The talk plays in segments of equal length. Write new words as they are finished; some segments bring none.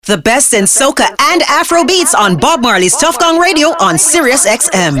The best in soca and Afro beats on Bob Marley's Tuff Gong Radio on Sirius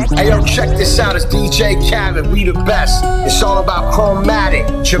XM. Hey yo, check this out. It's DJ Khaled. We the best. It's all about Chromatic,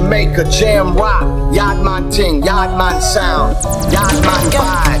 Jamaica, jam rock, Yardman ting, Yardman sound, Yardman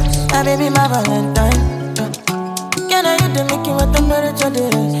vibes. My baby, my Valentine. Can I hit the Mickey with temperature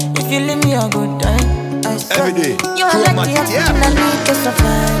is? If you leave me a good time, I swear. Every day. You are like the oxygen I need to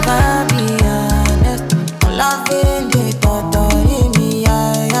survive. I'll be honest. Loving the thought of me, I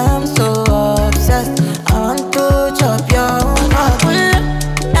am so obsessed. I want to chop your heart.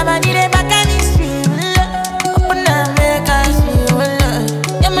 Never need a back on the street. Open up, make us feel.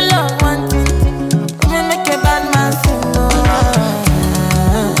 Yeah, my love, one thing. Come and make a bad man sing.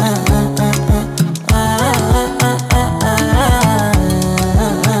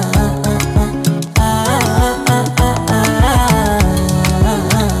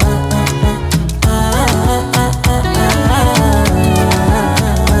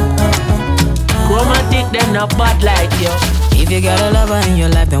 Not bad like you. If you got a lover in your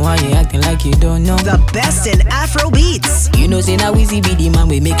life, then why you acting like you don't know? The best in Afro beats. You know, say now Weezy be the man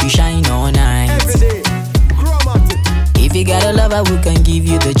we make you shine all night. Every day. Chromatic. If you got a lover who can give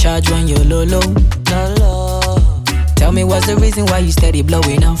you the charge when you're low. Tell me what's the reason why you steady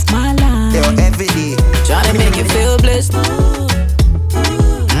blowing off my line? Yo, every day. Trying to make you feel blessed.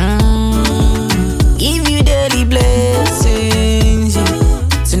 Give you daily blessings.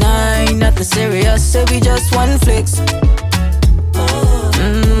 Tonight, nothing serious, so we just one flex.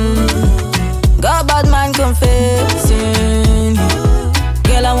 Got bad man confessing.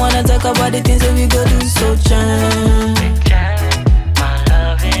 Girl, I wanna talk about the things that we go do, so jam. My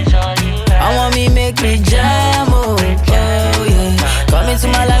love is all you have. I want me make me jam, oh yeah. Come into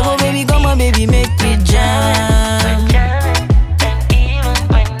my life, oh baby, come on baby, make me jam.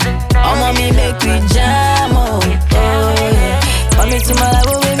 I want me make me jam, oh yeah. Come into my life,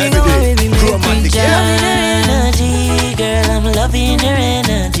 oh baby, come on baby, make me jam. Loving her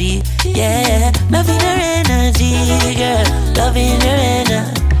energy, yeah. Loving her energy, girl. Loving her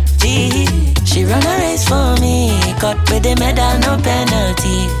energy. She run a race for me, cut with the medal, no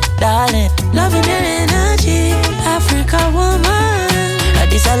penalty, darling. Loving her energy, Africa woman.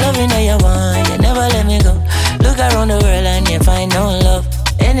 This I loving how you want, you never let me go. Look around the world and you find no love.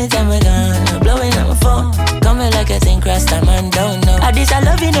 Anytime we're gone, I'm blowing up my phone. Coming like a thing, cross time and don't know. This I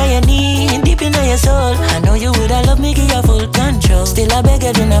love you know you need, deep in your soul. I know you would, I love me, give you full control. Still I beg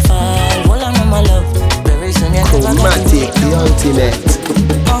you do not fall, hold on my love. Very soon you're never gonna Chromatic, the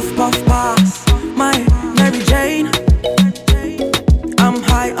ultimate. Puff, puff, pass, my Mary Jane. I'm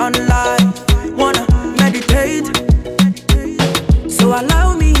high on life, wanna meditate. So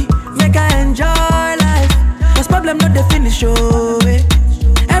allow me, make I enjoy life. Cause problem not the finish, oh eh.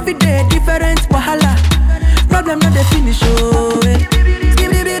 Every day different wahala. Problem not the finish, oh eh.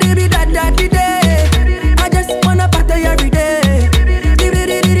 I just wanna party every day.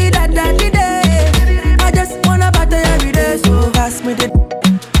 I just wanna party every day. So pass me the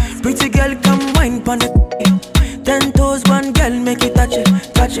pretty girl, come wine pon it. 10 toes, one girl, make it touch it,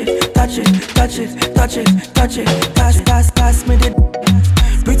 touch it, touch it, touch it, touch it, touch it. Pass me the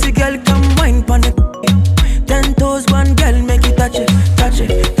pretty girl, come wine pon it. 10 toes, one girl, make it touch it, touch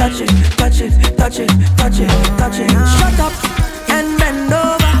it, touch it, touch it, touch it, touch it, touch it. Shut up and bend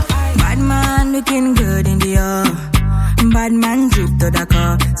over. Bad man looking good in the bad man drip to the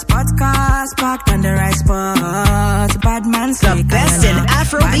car. Sports cars parked on the right spot. Bad man The best in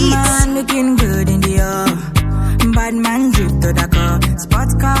Afro Bad beats. man looking good in the bad man drip to the car.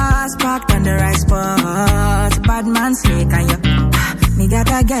 Sports cars parked on the right spot. Bad man slick and you. Me got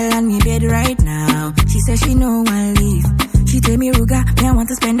a girl on me bed right now. She says she no one leave. She tell me, Ruga, me I want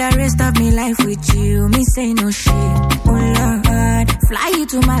to spend the rest of me life with you. Me say no shit. Oh Lord, fly you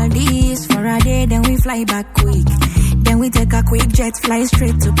to Maldives for a day, then we fly back quick. Then we take a quick jet, fly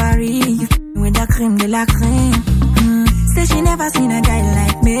straight to Paris. With the creme de la creme. Say she never seen a guy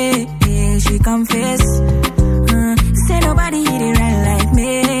like me. She confess. Say nobody hit it right like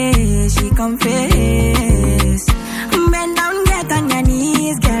me. She confess. Bend down, get on your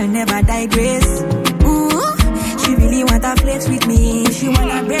knees, girl, never digress. She really want to flex with me. She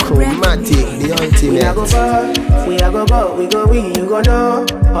wanna break Chromatic, the ultimate. We a go far, we a go go, we go we, you go know.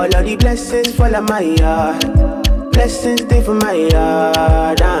 All of the blessings fall on my yard. Blessings stay for my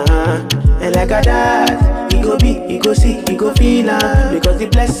yard, And like a dad, he go be, he go see, he go feel, because the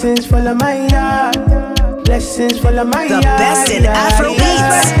blessings fall on my yard. Blessings fall on my yard. The best in Afro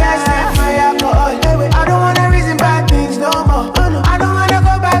beats. I don't wanna reason bad things no more. I don't wanna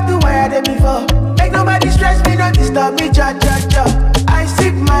go back to where I did before. Make nobody stress me, not disturb me, cha. I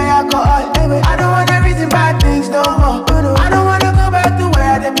sip my alcohol. I don't wanna reason bad things no more. I don't wanna go back to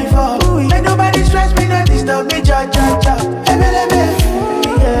where I did before.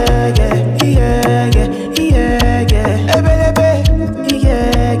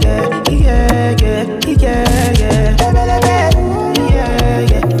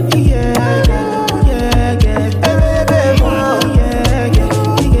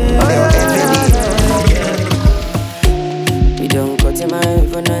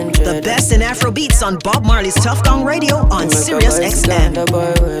 Marley's Tuff Gong Radio on Sirius XM.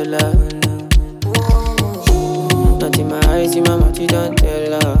 Not in my eyes, in my mouth, you don't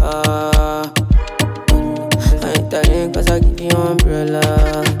tell her. I ain't telling cause I give you umbrella.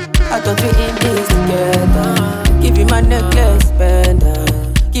 I thought we in this together. Give you my necklace,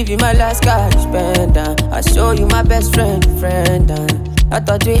 pendant. Give you my last cash, pendant. I show you my best friend. I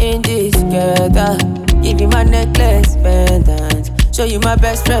thought we in this together. Give you my necklace, pendant. Show you my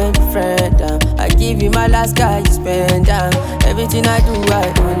best friend. I give you my last cash, pendant. Everything I do,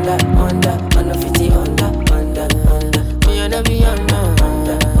 I under 50 under. Me under be under.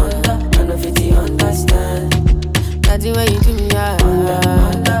 I know 50 understand. That's the way you do me,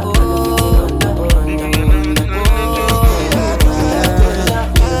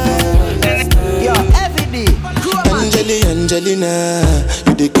 Yo, every day. Angelina,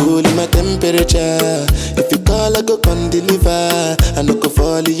 you dey cool in my temperature. If you call, I go come deliver. I no go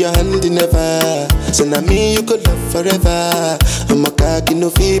fall in your hand never. So now me you could love forever. I'm a cocky no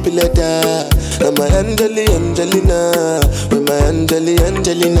feeble letter. I'm a Angelina, with my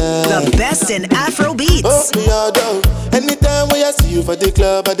Angelina. The best in Afro beats. Oh, me all down. Anytime when I see you for the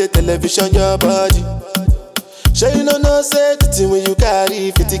club or the television, your body. Sure you know say the thing when you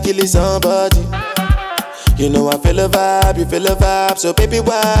carry 50 kill somebody. You know I feel a vibe, you feel a vibe, so baby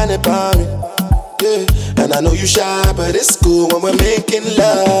whine about me. Yeah, and I know you shy, but it's cool when we're making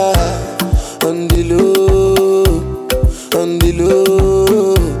love. On the low, on the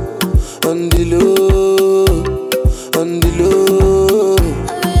low, on the low, on the low,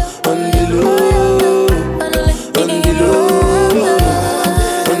 on the low, on the low,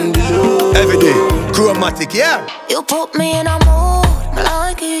 on the low. Every day, Chromatic, yeah. You put me in a mood, I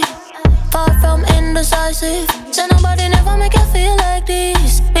like it. Far from indecisive. Say nobody never make you feel like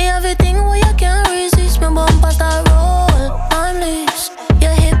this. Me everything where you can't resist. Me bumper start roll, timeless.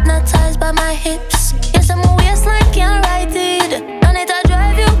 You're hypnotized by my hips. Yes, I'm a waistline, can't write it. And it'll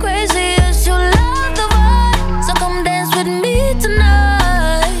drive you crazy. Yes, you love the vibe. So come dance with me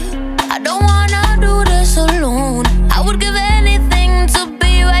tonight. I don't wanna do this alone. I would give anything to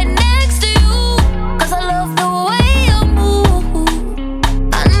be right next to you. Cause I love the way you move.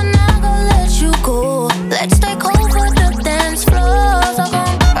 Let's take over the dance floor. So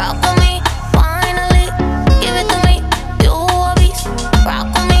come rock with me, finally. Give it to me, you a beast. Rock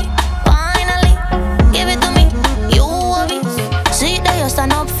with me, finally. Give it to me, you a beast. See that you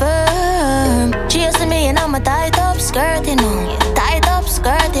stand up firm. Chasing me and I'm a tight up skirt, you know. Tight up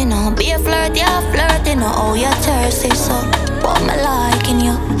skirt, you know. Be a flirt, yeah, flirt, you know. Oh, you're thirsty, so what me liking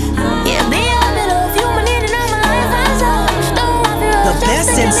you. Yeah, be on the love you, me needing all my life and so. Don't have you. The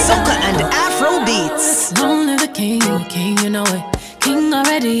best in soca and Afro beats. Only the king, you know it. King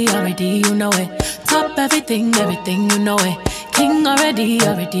already, you know it. Top everything, you know it. King already,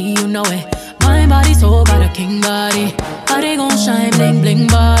 you know it. My body so got a king body. Body gon' shine, bling, bling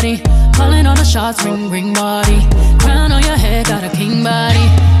body. Calling all the shots, ring body. Crown on your head, got a king body.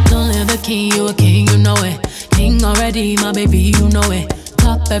 Don't live the king, you a king, you know it. King already, my baby, you know it.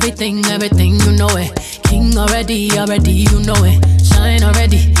 Top everything, you know it. King already, you know it. Shine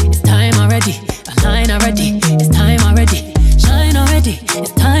already, it's time already. The line already, it's time already. Shine already,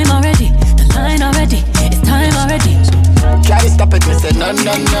 it's time already. The line already, it's time already. Try to stop it, me say no.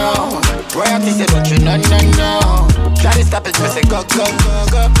 Royalty say don't you no. Try to stop it, me say go.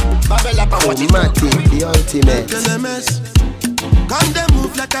 Babel up and watch it. Chromatic, the ultimate. Come they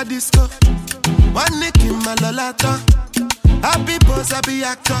move like a disco. One nick in my lolata. Happy pose, happy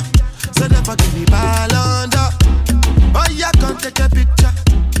actor. So never give me ball under. Oh yeah, come take a picture.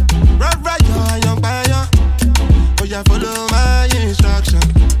 Right, you're a young buyer. Oh yeah, follow my instruction.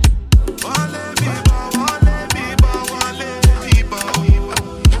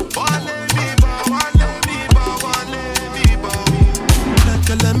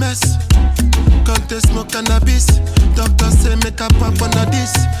 LMS, can't they smoke cannabis? Doctor say make a pop on a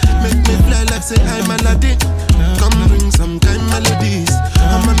this. Make me fly like say I'm Aladdin. Come bring some kind melodies.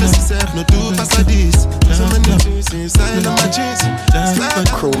 I'm a mess myself, no do pass like this. So many things inside of my jeans.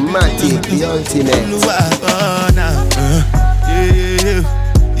 Chromatic, the ultimate.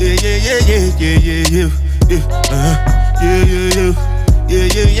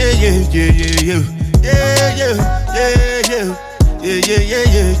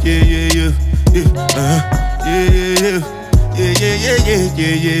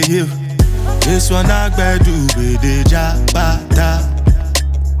 This one I better do with the jabata.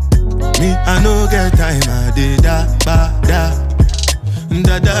 Me I no get time I did da.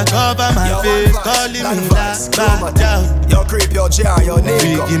 Dada cover my face, calling me that bad. Yo creep, yo jar, yo nigga.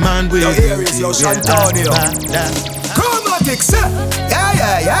 Biggie man with yo Aries, yo Santonio. Chromatic, sir. Yeah,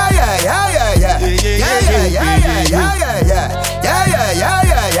 yeah, yeah, yeah, yeah, yeah, yeah. Yeah, yeah, yeah, yeah, yeah, yeah, yeah. Yeah, yeah, yeah,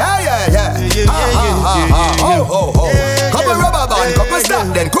 yeah, yeah, yeah, yeah. Ho, ho, ho. Couple rubber band, couple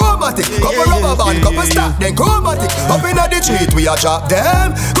stack, then Chromatic. Couple rubber band, couple stack, then Chromatic. Up in the street, we a drop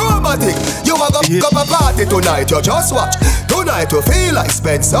them. Chromatic. You a go up a party tonight, you just watch. Tonight you feel like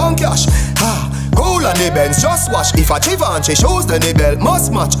spend some cash. Cool on the Benz, just watch. If a Givenchy shows, then the belt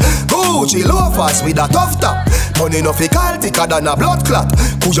must match. Gucci loafers with a tough top. Money no fickle, thicker than a blood clot.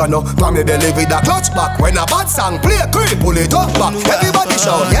 Kuja no, from the belly with a clutch back. When a bad song play, creep, pull it up back. Everybody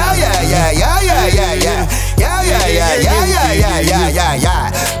shout, yeah, yeah, yeah, yeah, yeah, yeah, yeah. Yeah, yeah, yeah, yeah, yeah, yeah, yeah, yeah,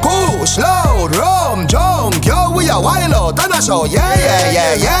 yeah. Kush, loud, rum, junk, yo, we a wild out and a show. Yeah, yeah,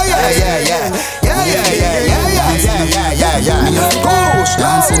 yeah, yeah, yeah, yeah, yeah. Yeah, yeah, yeah, yeah, yeah, yeah, yeah, yeah, yeah. Kush,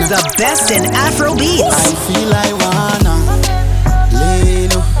 loud. The best in Afro beats. I feel I wanna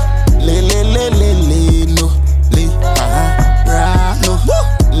lean, le le le le lean, le ra no,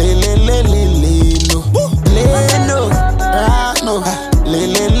 le le le le lean, le no ra no, le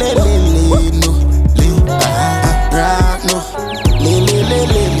le le le lean, le ra no, le le le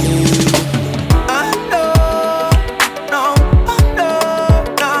le lean.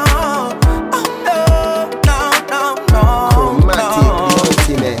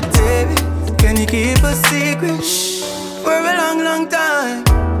 Keep a secret for a long, long time.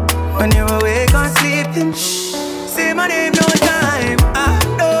 When you're awake or sleeping, say my name no time. I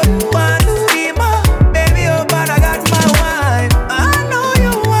don't want to be my baby, oh, but I got my wife. I know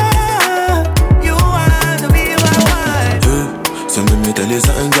you want to be my wife. So let me tell you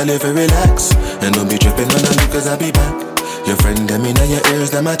something, girl, if you relax and don't be tripping on me, cause I'll be back. Your friend, them in your ears,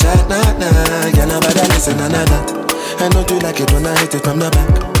 them a chat, nah. Girl, nobody listen, none of that. I know you like it when I hit it from the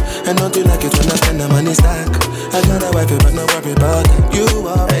back. I know you like it when I spend the money stack. I got a wife, but no worry about it. You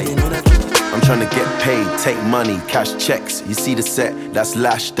already know that. I'm trying to get paid, take money, cash checks. You see the set, that's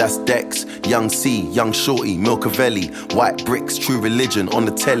Lash, that's Dex. Young C, Young Shorty, Milcavelli. White bricks, True Religion, on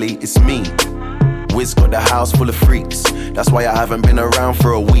the telly, it's me. Wiz got the house full of freaks. That's why I haven't been around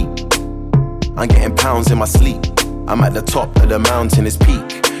for a week. I'm getting pounds in my sleep. I'm at the top of the mountain, it's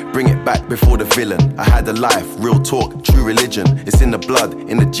peak. Bring it back before the villain. I had a life, real talk, true religion. It's in the blood,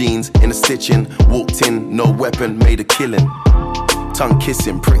 in the jeans, in the stitching. Walked in, no weapon, made a killing. Tongue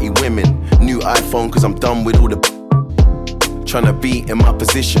kissing, pretty women. New iPhone, cause I'm done with all the tryna be in my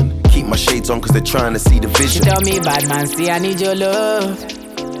position. Keep my shades on, cause they're trying to see the vision. She tell me, bad man, see I need your love.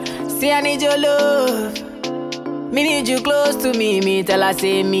 See I need your love. Me need you close to me. Me tell her,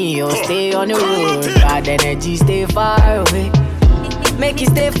 say me, oh, stay on the road. Bad energy, stay far away. Make you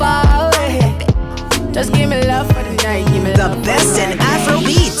stay far away. Just give me love for the night. Give me the best in Afro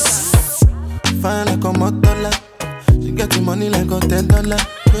beats. Fine like a motola. She get the money like a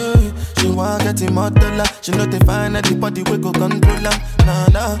 $10. She want get him $1. She know they find that the body we go control her.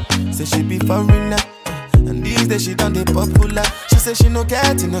 Nah. Say she be foreigner. And these days she done the popular. She say she no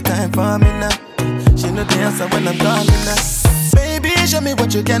get no time for me now. She know the answer when I'm calling her. Baby, show me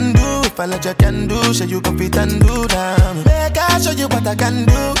what you can do. If I let you can do, show you go fit and do that. Make I show you what I can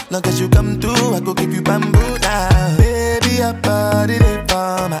do. Long as you come through, I go give you bamboo now. Baby, your body they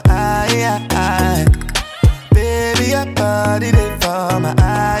for my eye. Baby, your body they for my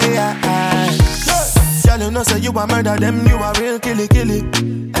eye. Girl, you know say you a murder them, you a real killy.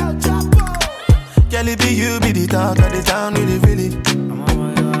 Girl, it be you be the talk of the town, really.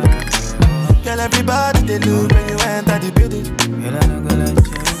 Girl, everybody they look when you enter the building.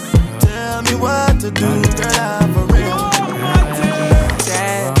 Tell me what to do, girl, I'm for real.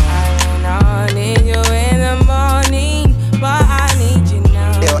 I need you in the morning, but I need you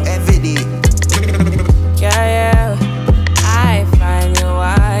now. Yo, every day. Yeah, I find you,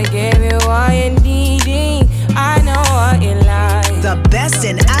 I give you what you needing. I know what you like. The best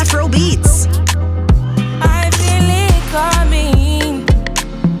in Afro beats. I feel it coming.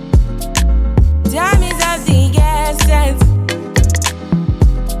 Time is of the essence.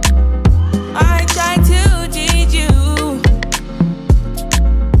 I try to teach you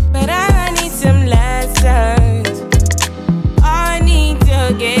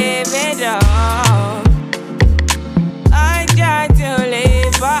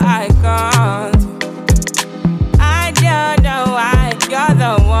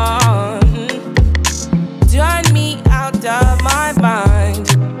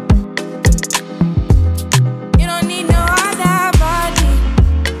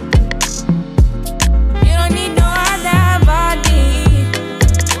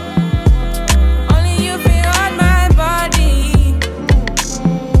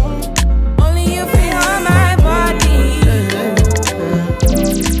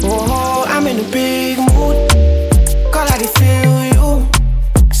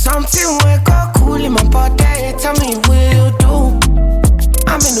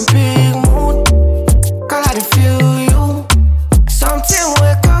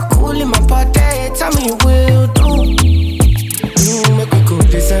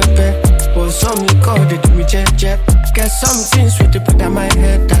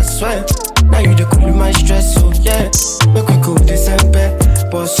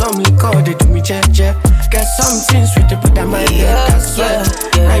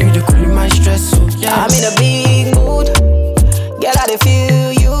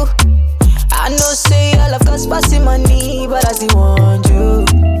know say all of us passing money, but I still want you.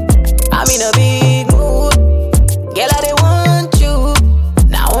 I'm in a big mood, girl, I don't want you.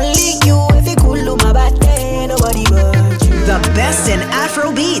 Now only you, if you cool do my bad day, nobody but you. The best in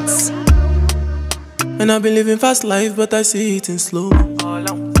Afro beats. And I've been living fast life, but I see it in slow.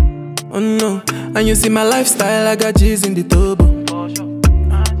 Oh no, and you see my lifestyle, I got G's in the turbo.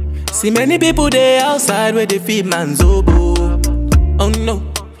 See many people there outside where they feed man's oboe. Oh no,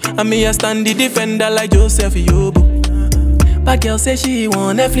 and me I stand the defender like Joseph Yobo. But girl say she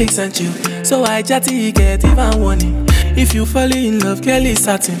want Netflix and chill, so I chatty get even warning. If you fall in love, Kelly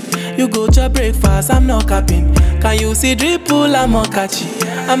satin. You go to breakfast, I'm not capping. Can you see dripple, I'm not catchy.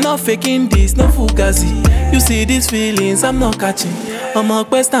 I'm not faking this, no fugazi. You see these feelings, I'm not catching. I'm a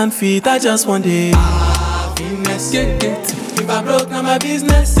quest and feet, I just want it. Happiness, get it. If I broke, now my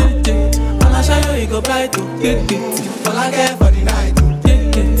business, get it. I'ma show you, it go bright, get it. All I get for the night,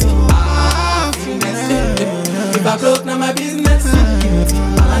 get it. Happiness, get it. If I broke, now my business, get it.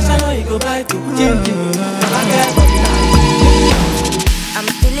 I'ma show you, it go bright, get it. All I get for the night. I'm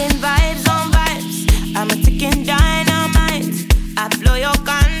feeling vibes on vibes. I'm a ticking dynamite. I blow your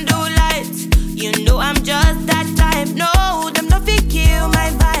candle lights. You know I'm just that type. No, them no fit kill my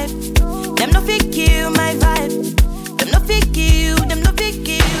vibe. Them no fit kill my vibe. Them no fit kill. Them no fit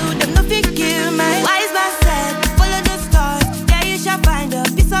kill. Them no fit kill my. Wise man said, follow the stars. There you shall find a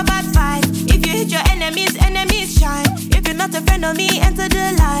piece of advice. If you hit your enemies, enemies shine. If you're not a friend of me, enter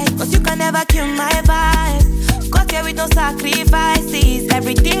the light. Cause you can never kill my vibe. Got here with no sacrifices.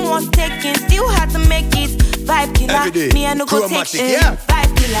 Everything was taken, still had to make it. Vibe killer, me I no go take shit. Yeah.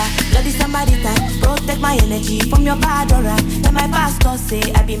 Vibe killer, bloody somebody time. Protect my energy from your bad aura. Then my pastor say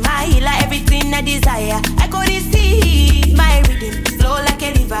I be my healer, everything I desire. I go receive my rhythm, flow like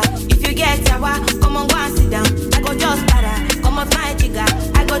a river. If you get sour, come on go and sit down. I go just para, come off my jigger.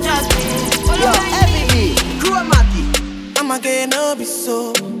 I go just follow my lead. Chromatic. I'ma get no be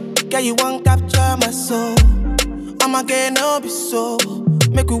so. Girl, you won't capture my soul. I'ma get no be so.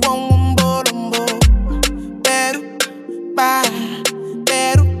 Make we one umbo. Beru, bye.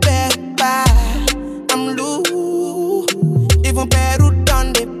 I'm loose. Even Peru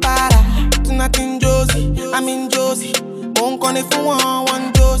done the para. Tonight in Josie, I'm in Josie. Won't call if you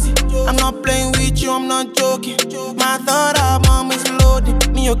want Josie. I'm not playing with you, I'm not joking. My thought of mom is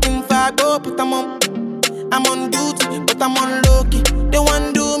loaded. Me, you can fight, but I'm on duty, but I'm on low key. They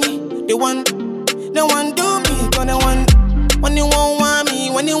want do me, they want do me, cause they want. When you won't want me,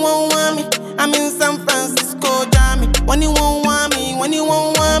 I'm in San Francisco, Jammy. When you won't want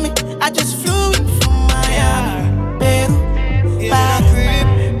me, I just flew in from Miami. Peru,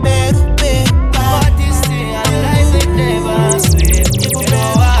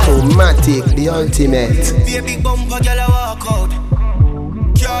 Chromatic, the ultimate. Be a big bumper, girl, I walk out.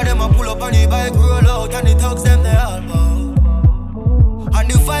 Car them a pull up on the bike, roll out, and the thugs them they all bow. And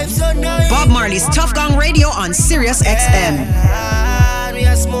the vibes so nice. Bob Marley's Tuff Gong Radio on Sirius XM. Me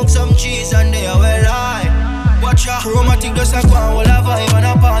a smoke some cheese and they are well high. Watch out, Chromatic just a go and hold a vibe and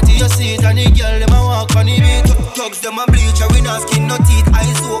a party. You see it and the girl them a walk on the beat. Thugs them a bleach and we not skin no teeth.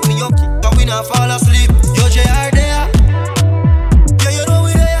 Eyes soak me up, but we not fall asleep. Yo, JR there. Yeah, you know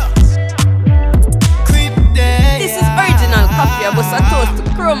we there. Creep there. This is original coffee, I was a toast to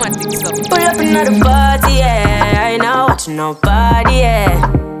Chromatic stuff. Pull up another party, yeah. I ain't not watching nobody, yeah.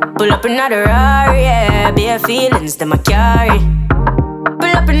 Pull up another Rari, yeah. Bare feelings them I carry.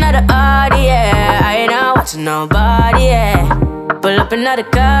 Pull up another Audi, yeah. I ain't not watching nobody, yeah. Pull up another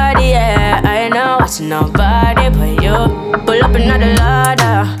car, yeah. I ain't not watching nobody but you. Pull up another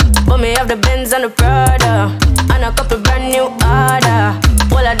Lada. Put me off the Benz and the Prada. And a couple brand new order.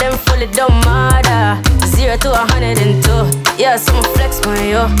 All of them fully don't matter. 0 to 102. Yeah, someone flex on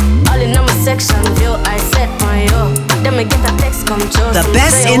you. All in on my section view, I set on you. Then me get a text come true. The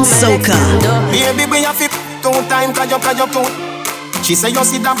best in soca. Baby, we have 2 time, cause you too. She say you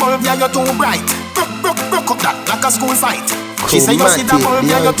see that bulb, yeah, you're too bright. Broke up that like a school fight. She say you see that bulb,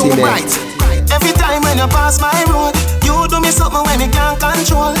 yeah, you're too bright. Every time when you pass my road, you do me something when me can't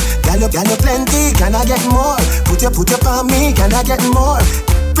control. Girl, you plenty, can I get more? Put your on me, can I get more?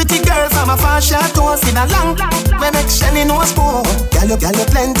 Pretty girl from a fashion tour, see the long, we make Shelly no spoon. Girl, you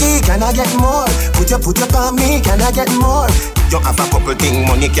plenty, can I get more? Put your on me, can I get more? You have a couple things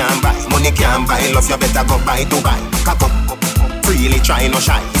money can't buy. Love you better go buy Dubai. Cock up, freely try no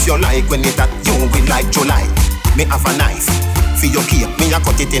shy. If you like when it that you will like July. Me have a knife. For your cake, me a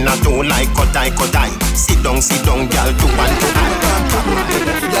cut it in a two like cut eye. Sit down, girl, do one to eye.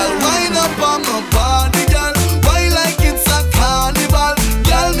 Girl, wind up on my body, girl. Why like it's a carnival?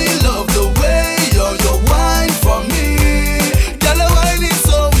 Girl, me love the way you wine for me. Girl, the wine is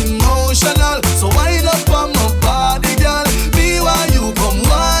so emotional.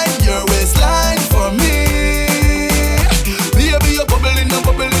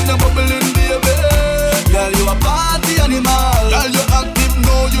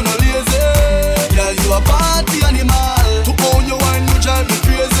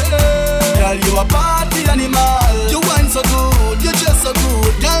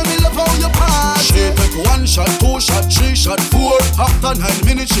 shot, 2 shot, 3 shot, 4. After 9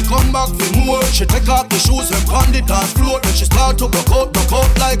 minutes, she come back for more. She take off the shoes and pound the dance floor. Then she start to broke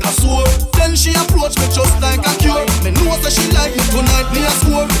out like a sword. Then she approach me just like a cure. Me know that she like me tonight, me a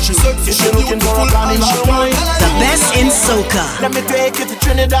score. She said she beautiful and she fine. The best in soca. Let me take you to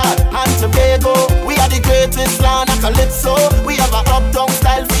Trinidad and Tobago. We are the greatest land of calypso. We have a uptown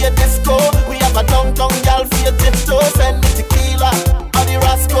style for your disco. We have a downtown gal for your tiptoe. Send me tequila or the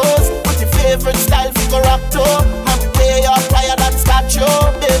Rascals. What's your favorite style for Corrupto? And we way up higher than statue.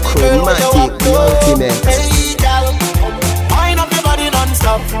 Baby girl, where you up to? Hey gal, wind up your body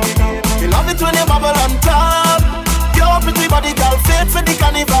non-stop. You love it when you bubble on top. Your pretty body girl, fit for the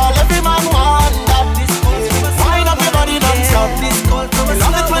carnival. Every man want that. Wind up your body non-stop. You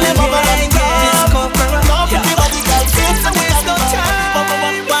love it when you bubble on top. Your pretty body girl, fit for the carnival.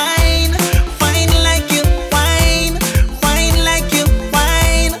 Wine, wine like you, wine, wine like you,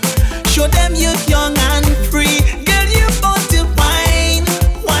 wine. Show them you're young and free. Girl, you bout to wine,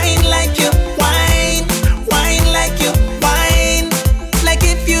 wine like you, wine, wine like you, wine. Like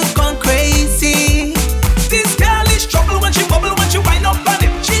if you gone crazy. This girl is trouble when she bubble, when she wind up on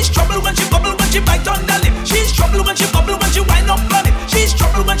it. She's trouble when she bubble, when she bite on the lip. She's trouble when she bubble, when she wind up on it. She's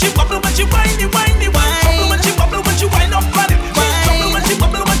trouble when she bubble, when she whiny, whiny, whiny. Trouble when she bubble, when she wind up on it. She's trouble when she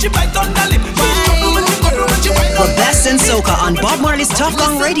bubble, when she bite on the lip. She's trouble when she bubble, when she wind up. The best in soca on Bob Marley's Tuff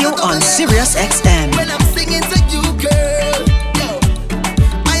Gong Radio on Sirius XM. When I'm singing to you, girl, yo,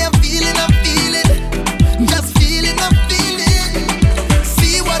 I am feeling, just feeling, I'm feeling.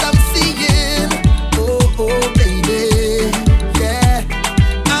 See what I'm seeing, oh, baby, yeah.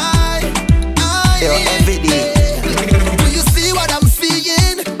 Every day. Do you see what I'm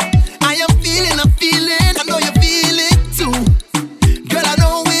seeing? I am feeling, I know you feel it too. Girl, I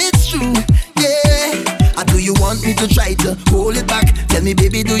know it's true, yeah. Or do you want me to try to hold it back? Tell me,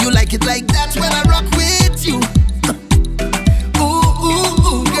 baby, do you like it like that when I rock with you?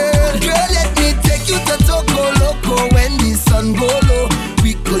 Ooh, girl, let me take you to Toco Loco when the sun go low.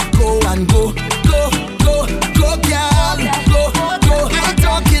 We could go and go, girl, go. I'm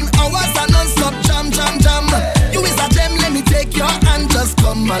talking hours and non-stop jam. You is a gem, let me take your hand, just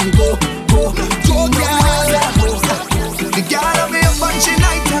come and go, girl. The girl of me up when she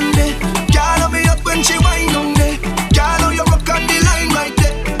night and day. Girl of me up when she wind on day. Girl, how you rock on the line right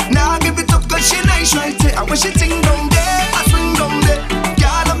there. Now give it up 'cause she nice right there. And when she ting down there, I swing down there.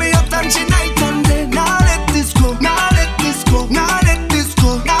 Girl of me up and she night and day. Now let this go, now let this go, now let this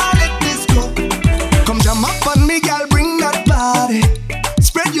go, now let this go. Come jam up on me, girl, bring that body.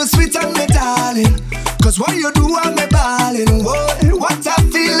 Spread your sweet on me, darling. 'Cause what you do, I'm me balling. What I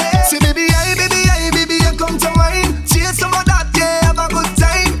feel it. Say baby, I come to mine. Chase some of that, yeah, have a good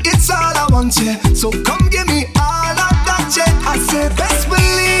time. It's all I want, yeah. So come give me all of that, yeah. I say best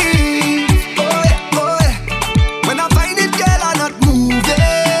believe, oh yeah. When I find it, girl, I'm not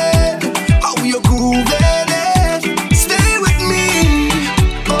moving. How you grooving it? Stay with me,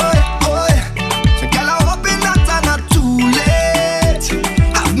 oh yeah. Girl, I'm hoping that I'm not too late.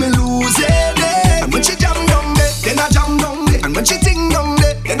 Have me losing it. And when she jam down there, then I jam down there. And when she ting down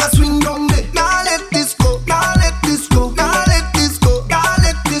there, then I swing down there. Now let this go, now let this go, now let this go, now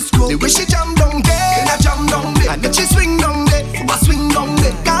let this go. The way she jam down there, then I jam down there. And then she swing down there, I swing down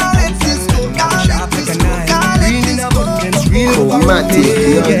there. Now let this go, now let this go, now let this go. Chromatic,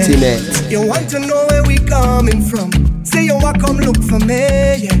 the ultimate. You want to know where we coming from? Say you want come look for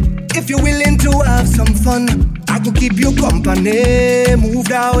me, yeah. If you're willing to have some fun, I could keep you company. Move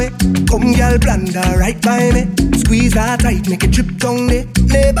that way, come girl, blunder right by me. Squeeze that tight, make it trip down there.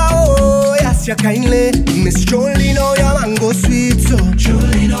 Neighbor, oh, yes, you kindly. Miss Jolie, know your mango sweet, so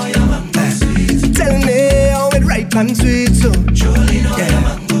Jolie, know your mango sweet. Tell me how it ripe and sweet, so Jolie, know your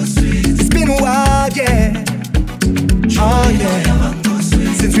mango sweet. It's been a while, yeah. Oh, yeah.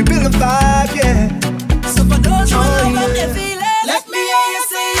 Since we built a vibe, yeah. So for those who Oh, love yeah. the feeling, let me hear you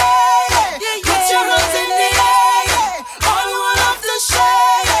say yeah. Put your hands in the air. All who love to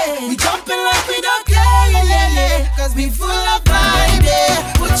share. We jumping like we don't care, yeah. 'Cause we full of vibe, yeah.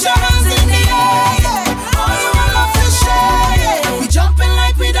 Put your hands in the air. All who love to share. We jumping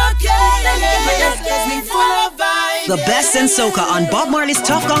like we don't care, yeah. 'Cause we full of vibe. The best in soca on Bob Marley's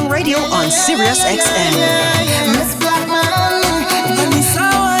Tuff Gong Radio on Sirius XM. Miss Black Man, And it's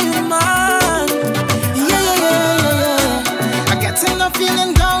how you man. I got enough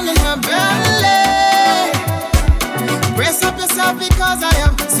feeling down in my belly. Brace up yourself because I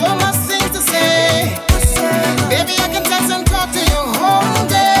have so much things to say. Baby, I can text and talk to you all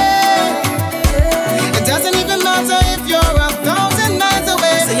day. It doesn't even matter if you're 1,000 miles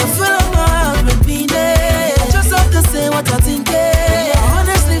away. Say you're full of love with me, just have to say what I think. I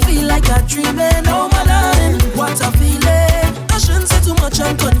honestly feel like I'm dreaming. Oh my darling, much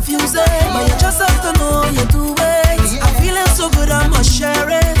and confusing, but you just have to know you do it. I'm feeling so good, I must share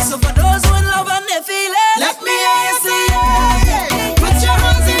it. So for those who in love and they feel it, let me hear you say yeah. Put your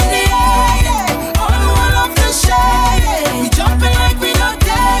hands in the air. All who love to share. We jumping like we don't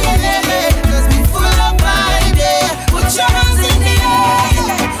care, cause we full of vibe, yeah. Put your hands in the air.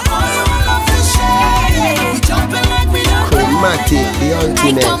 All who love to share. We jumping like we don't care. Chromatic, the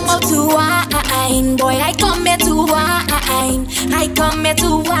ultimate. I come out to wine, boy, I come here to wine. I come here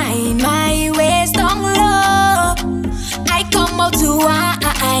to wine, my waist down low. I come out to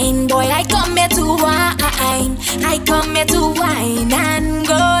wine, boy, I come here to wine. I come here to wine and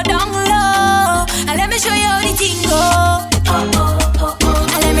go down low. And let me show you how the thing go.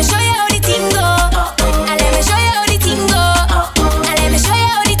 And let me show you how the thing go. And let me show you how the thing go. And let me show you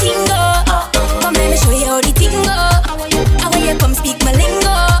how the thing go. Come, let me show you how the thing go. I want you come speak my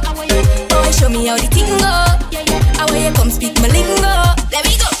lingo. Boy, show me how the thing go. I want you come speak my lingo. Let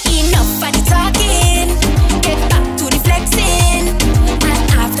me go. Enough of the talking. Get back to the flexing. And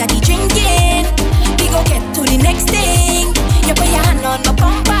after the drinking, we go get to the next thing. You put your hand on my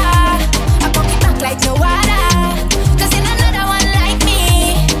bumper. I pop it back like no water. Cause in another one like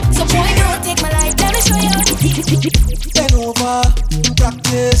me. So boy, don't take my life. Let me show you how the thing. Bend over,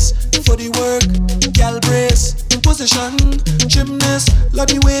 practice for the work. Gal brace, position, gymnast. Love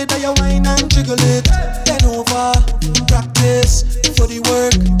the way that you whine and jiggle it. Bend over, practice for the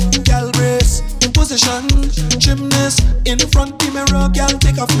work. Gal brace, position, gymnast. In front the mirror, gal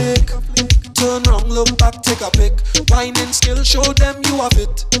take a flick. Turn round, look back, take a pic. Whining skill, show them you have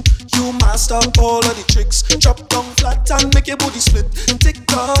it. You master all of the tricks. Drop down flat and make your body split. Tick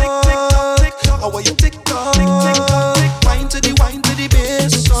tock, tick tock, tick tock. How are you tick tock, tick tock, tick. Wine to the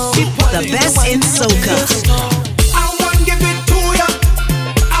bass. The best in soca. I want give it to ya.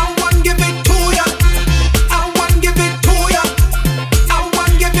 I want give it to ya. I want give it to ya. I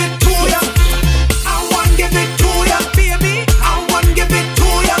want give it to ya. I want give it to ya, baby. I want give it to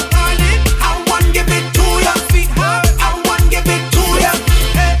ya, darling. I want give it to ya, sweetheart. I want give it to ya.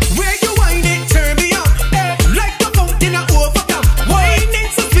 Where you whine it, turn me on. Like the fountain of overcome. Whining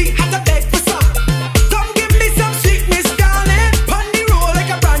so sweet, had to beg for some. Come give me some sweetness, darling. Pon the roll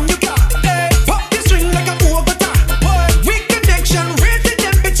like a brand new car. Pop the string like a overtime. Weak connection, raise the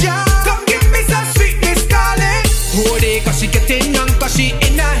temperature. Come give me some sweetness, darling. Hold it, cause she getting young, cause she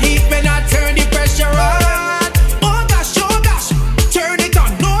in a heat when I turn the pressure on. Oh gosh, turn it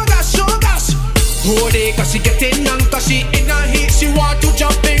on. Oh gosh. Hold it, cause she getting young, cause she in a heat. She want to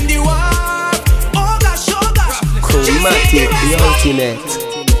jump in the water. Oh gosh. Chromatic, the ultimate.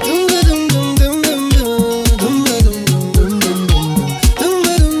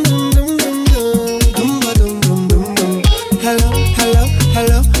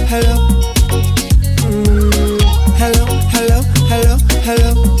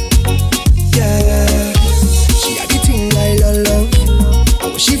 Hello. Yeah. She had the thing I love.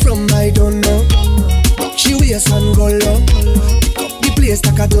 How she from, I don't know. Rock she waist and go low. Pick up the place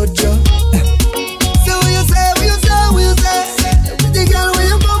like a dojo. So what you say? Pretty girl, when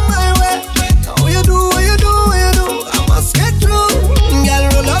you come my way. Now what you do? I must get through. Girl,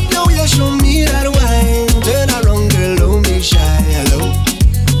 roll up now, you show me that wine. Turn around, girl, don't be shy. Hello.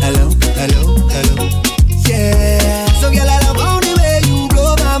 Yeah. So girl, I love how the way you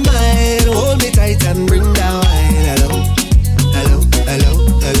blow my mind. Hold me tight and bring that wine. Hello.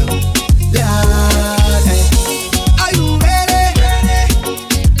 Yeah. Hey. Are you ready?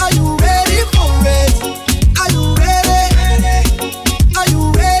 Are you ready for it? Are you ready? Are you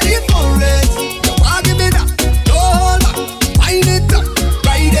ready for it? You want give me that? No hold back. Wind it up.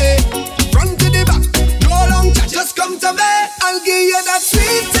 Ride it. Front to the back. No long chat. Just come to me. I'll give you that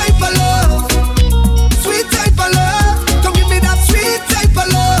sweet type of love. Sweet type of love. Come give me that sweet type of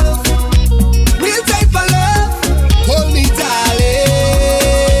love. Real type of love. Hold me, darling.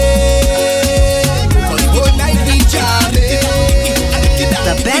 Cause whole night we jamming.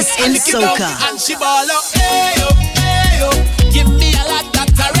 The best in soca. And she ball up, hey yo. Give me a lot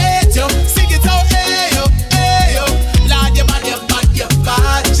that I rate you. Sing it out, hey yo. Lord, you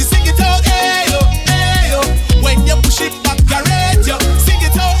bad. She sing it out, hey yo. When you push it back, I rate you. Sing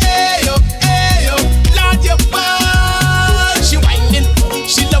it out, hey yo. Lord, you bad. She whining,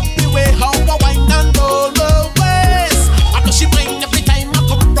 she love the way how I whine and roll waist. I know she whine every time I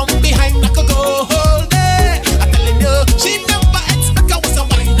come from behind. I could go whole day. I'm telling you, she never expect I was a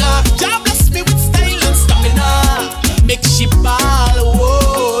whiner. God bless me with style and stamina. Make she ball,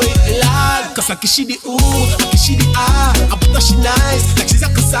 oh Lord. Cause I kiss she the ooh, I kiss she the ah. I put her she nice, like she's a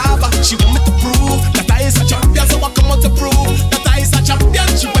cassava. She want me to prove that I is a champion, so I come out to prove that I is a champion.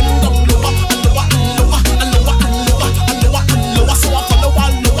 She went down lower, and lower, and lower, and lower, and lower, and lower, and lower. So I follow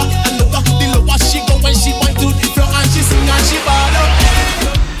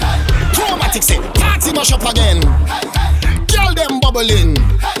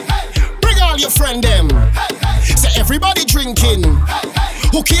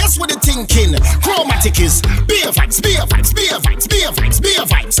Who cares what they thinking? Chromatic is beer vibes, beer vibes, beer vibes, beer vibes, beer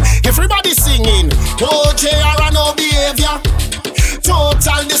vibes. Everybody singing. Oh, JR no behavior.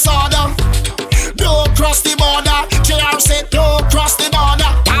 Total disorder. Don't cross the border. JR said don't cross the border.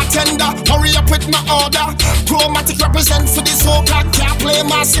 Bartender, hurry up with my order. Chromatic represent for this whole clock. Can't play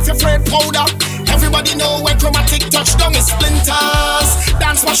mass if you're afraid powder. Everybody know when Chromatic touchdown is splinters.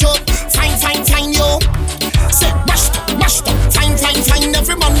 Dance mash up, fine, fine, fine, yo. Say mashed up, fine, fine, fine.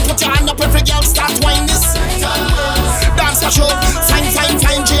 Every man put your hand up, every girl start whining this. Dance mash up, fine, fine,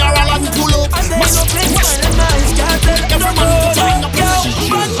 fine. JRL and pull up, mash up. Every man put your hand up,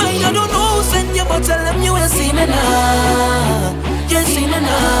 bad mind, I don't know, send you, but tell them you will see me now. You see me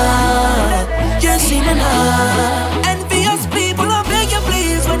now. You see me now. Envious people, I beg you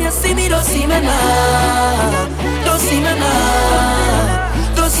please, when you see me, don't see me now. Don't see me now.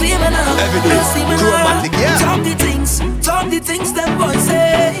 Don't see me now. Don't see me now. Talk the things them boys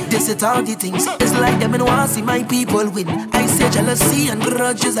say. This is talk the things. It's like them and want to see my people win. I say jealousy and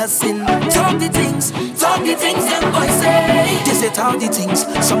grudges are sin. Talk the things them boys say. This is talk the things.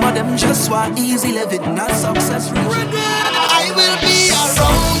 Some of them just want easy living, not success rich. I will be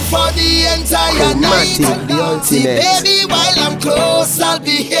around for the entire night. See, baby, while I'm close, I'll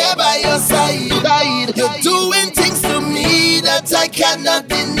be here by your side. You're doing things to me that I cannot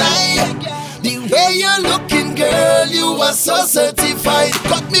deny. The way you're looking, girl, you are so certified.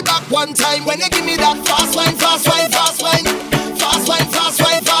 Cut me back one time when you give me that fast wine, fast wine, fast wine. Fast wine, fast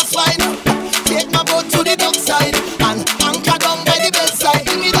wine, fast wine. Take my boat to the dockside and anchor down by the bedside.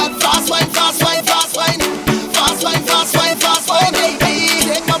 Give me that fast wine, fast wine, fast wine. Fast wine, fast wine, fast wine, baby.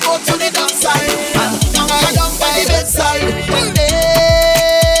 Take my boat to the dockside and anchor down by the bedside.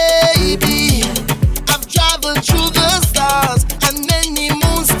 Baby, I've traveled through the stars and many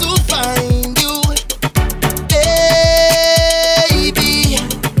moons to find you. Baby,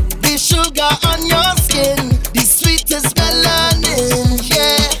 the sugar on your skin, the sweetest melanin,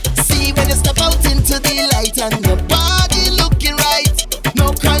 yeah. See when you step out into the light and your body looking right.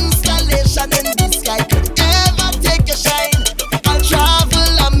 No constellation in the sky could ever take a shine. I'll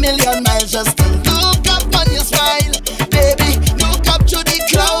travel a million miles just to look up on your smile. Baby, look up to the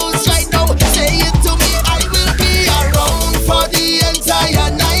clouds right now. Say it to me, I will be around for the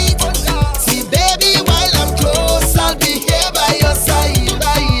entire night. See, baby, while I'm close, I'll be here by your side.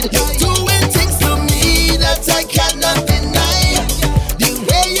 You're doing things to me that I cannot deny. The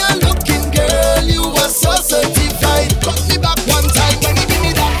way you're looking, girl, you are so certified. Cut me back one time when you give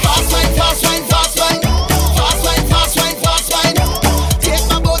me that fast wine, fast wine, fast wine. Fast wine, fast wine, fast wine. Take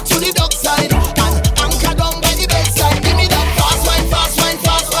my boat to the dockside and anchor down by the bedside. Give me that fast wine, fast wine,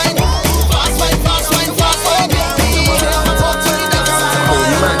 fast wine. Fast wine, fast wine, fast wine. Take my boat to the dockside.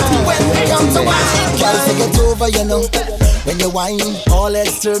 When we come to wine, girl, take it over, you know. When you whine, all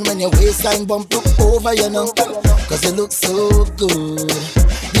heads turn when your waistline bump up over, you know. Cause you look so good.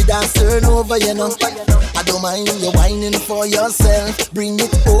 The dance turn over, you know. I don't mind you whining for yourself. Bring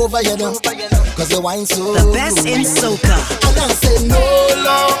it over, you know. Cause you whine so The best in soca. And I say no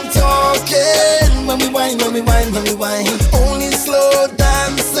long talking. When we whine, when we whine, when we whine. Only slow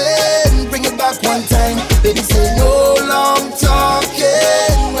dancing. Bring it back one time. Baby say no long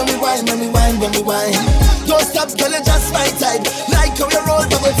talking. When we whine, when we whine, when we whine. Don't stop, girl, you just my type. Like how you roll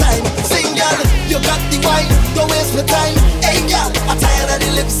double time. Sing, girl, you got the wine. Don't waste my time. Hey, girl, I'm tired of the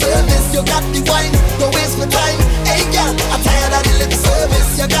lip service. You got the wine. Don't waste my time. Hey, girl, I'm tired of the lip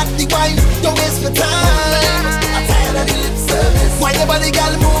service. You got the wine. Don't waste my time. I'm tired of the lip service. Why your body,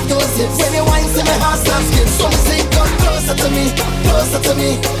 girl, move those hips? When you whine, see my heart start skip. So me say, come closer to me, closer to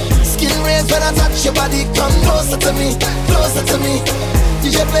me. Skin raise when I touch your body. Come closer to me, closer to me.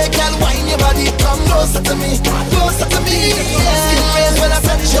 DJ play, girl, whine your body. Come closer to me, closer to me. Skin raise when I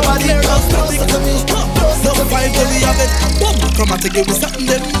touch your body. Come closer to me, closer to me. Five till we have it. Chromatic give me something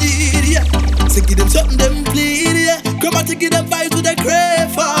them need, yeah. So give them something them plead, yeah. Chromatic give them vibes to the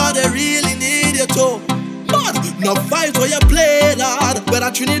crave for. They really need you too. But no vibes where you play, Lord.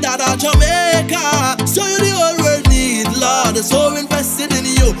 Whether Trinidad or Jamaica. So you the whole world need, Lord. They're so invested in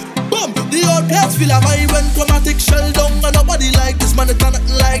you. Boom, the whole place feel a vibe when Chromatic shell down. And nobody like this, man, it's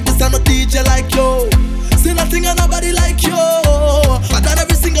nothing like this. And no DJ like you. See nothing and nobody like you. And on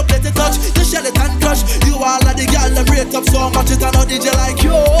every single place they touch, you shell it and crush. You all of the girl them rate up so much. It's a no DJ like you.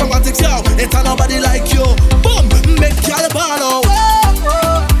 Chromatic yo, it's a nobody like you. Boom, make y'all ball out.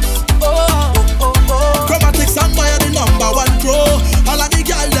 Chromatic sound boy the number one pro. All of the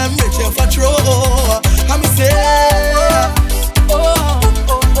girl them rich for throw. And me say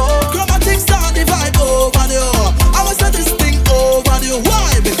Chromatic start the vibe over there. I was set this thing over there.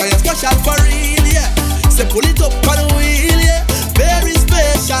 Why? Because you're special for real, yeah. Say pull it up on the wheel, yeah. Very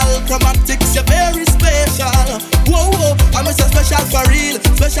special.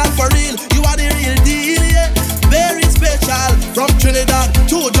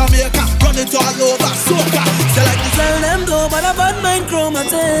 to Jamaica, run it all over soca. Say like this. Tell them go, but I bad mind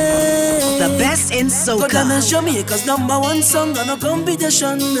Chromatic. The best in soca. Go down and Jamaica's #1 song on a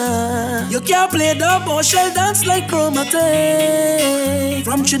competition. You can't play the or shell dance like Chromatic.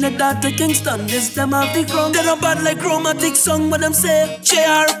 From Trinidad to Kingston, this them have the crown. They don't bad like Chromatic song, but them say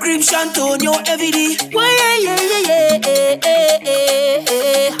JR, Cream, Shantonio, every day. Why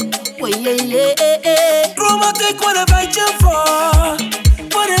Chromatic, what I fight you for?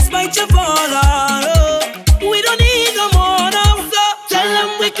 What I fight you for? We don't need no more now. So tell them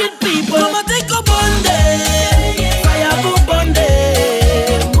wicked people. Chromatic go Bundy, fire go Bundy.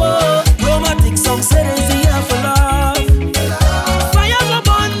 Chromatic song said it's the year for love. Fire go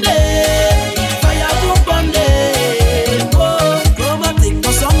Bundy, fire go Bundy. Chromatic no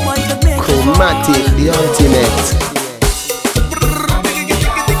song boy could make Chromatic, the ultimate.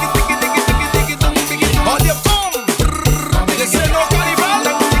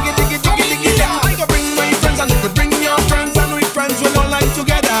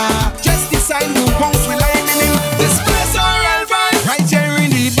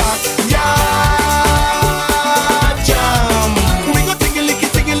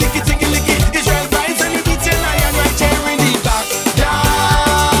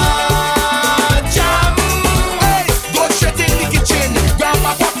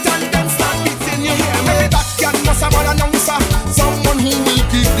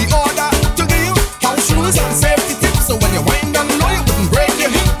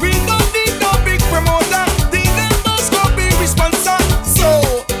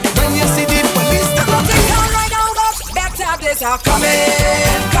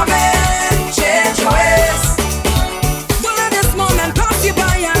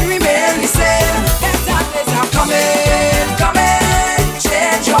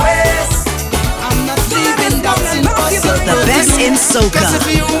 Soca. Cause if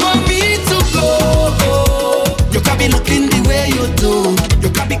you want me to go, you can be looking the way you do. You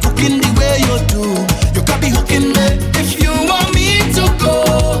can be cooking the way you do. You can be hooking me. If you want me to go,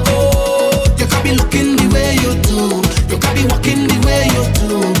 you can be looking the way you do. You can be walking the way you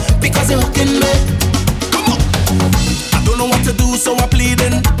do. Because you're hooking me. Come on. I don't know what to do, so I'm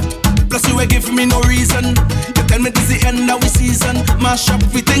pleading. Plus you ain't give me no reason. You tell me this is the end of the season. Mash up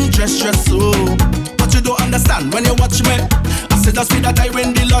everything, dress so. But you don't understand when you watch me. I said that's me that I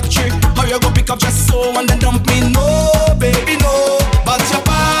win the lottery. How you go pick up just so and then dump me? No, baby, no. But your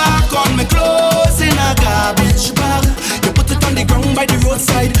back on me clothes in a garbage bag. You put it on the ground by the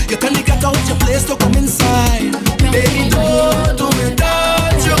roadside. You can't get out your place to come inside. Baby, don't do me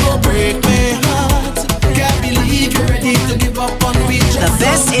that. You go break my heart. Can't believe you're ready to give up on me. The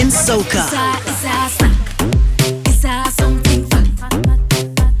best in soca. It's a snack. It's a something fun.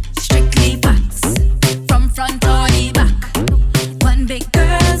 Strictly facts. From front or the back. One big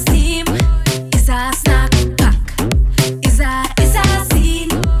girl's team. It's a snack pack. It's a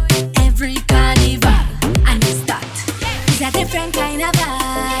scene. Every carnival. And it's that. It's a different kind of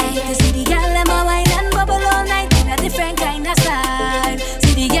vibe. You see the girl them a wine and bubble all night. In a different kind of style.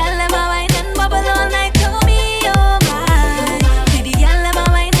 See the girl them a wine and bubble all night. To me, oh my. See the girl them a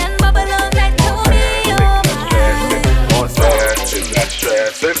wine and bubble all night. To me, oh my.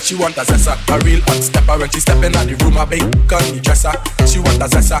 She want a zessa, a real hot stepper. When she stepping on the room, a big gun dresser. She want a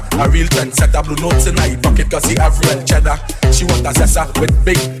zessa, a real trendsetter. Blue notes in her pocket cause he have real cheddar. She want a zessa with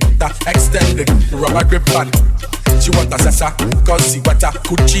big extended rubber grip band. She want a zessa cause he got a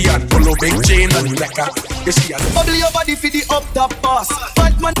Gucci and polo big chain and necker. Yeah, she has bubble your body for the up top boss.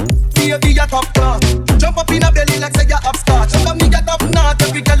 Fat man, baby a top class. Jump up in a belly like say you upstart. Jump up me get up north,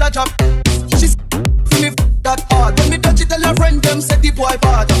 every girl a drop. She's me that hard. When me touch it, tell her friend them say the boy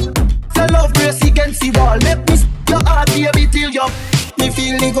bad. Tell love brace against the wall. Make me your heart, baby, till you. Me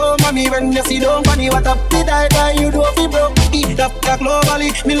feel the go, mommy, when you see don't funny. What up, me die, you do fi broke. Eat up globally.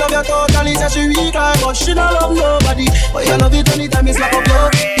 Me love you totally, say she weak, but she don't love nobody. But you love it anytime me slap up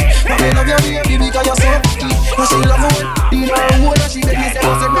your feet. But me love you, baby, because you're so pretty. But she love me, you know, what she make me say,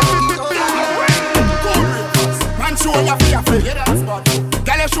 I said, man, show your fear,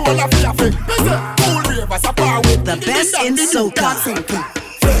 girl, you show your fear. Cool ravers, a power with the best in soca.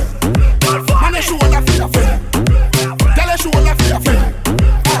 Man, you show your fear, girl, you show your fear.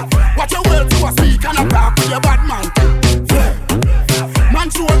 What you will to a speak and a talk with your bad man. Man,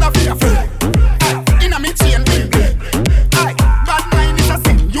 show your fear. In a me chain, bad mind is a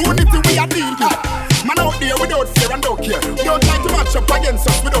sin. Unity we are dealing. Man out there without fear and don't care. Don't try to match up against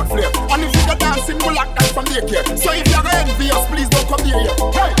us without flair. And if you get dancing, we'll lock that from daycare. So if you're envious, please don't come here.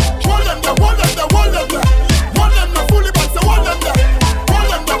 Hey, hold them there, hold them there, hold them there. Hold them there, fully back, so hold them there.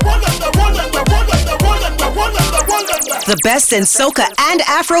 best in soca and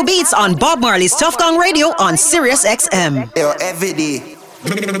Afro beats on Bob Marley's Tuff Gong Radio on Sirius XM. Yo, every day.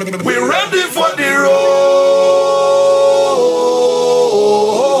 We're ready for the road.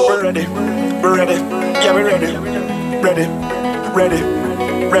 We're ready. We're ready. Yeah, we're ready. Ready. Ready.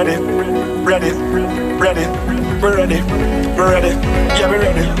 Ready. Ready. Ready. We're ready. We're ready. Yeah, we're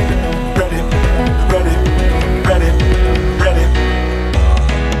ready. Ready. Ready. Ready. Ready.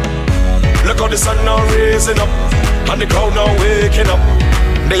 Look how the sun now raising up, and the crowd now waking up.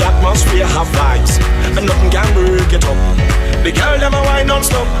 The atmosphere have vibes, and nothing can break it up. The girl them a wine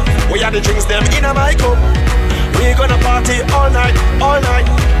non-stop. We are the drinks them in a my cup. We gonna party all night, all night.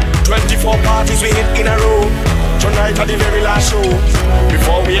 24 parties we hit in a row. Tonight at the very last show,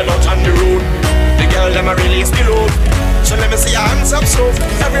 before we head out on the road. The girl them a release the load. So let me see your hands up, so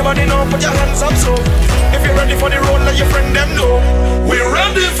everybody know, put your hands up, so if you're ready for the road, let your friend them know. We're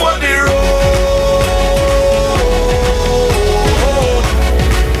ready for the road.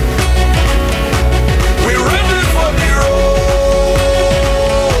 We're ready for the road.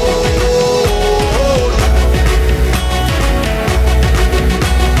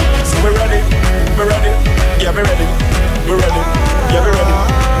 So we're ready, yeah, we're ready, we're ready, yeah, we're ready,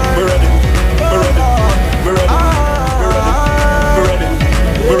 we're ready, we're ready, we're ready.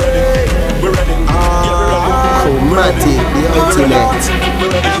 Chromatic, the ultimate.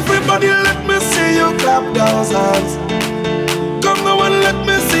 Everybody let me see you clap those hands. Come now and let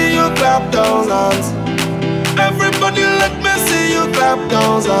me see you clap those hands. Everybody let me see you clap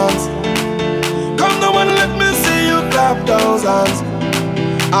those hands. Come now and let me see you clap those hands.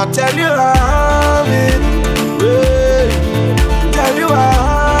 I'll tell you how it, tell you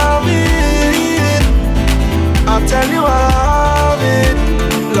how it. I'll tell you how it,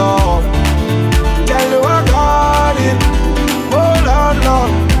 Lord. Tell you I got it. Oh Lord,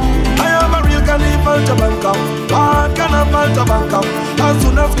 Lord. I am a real carnival to Bangkok. God carnival to Bangkok. As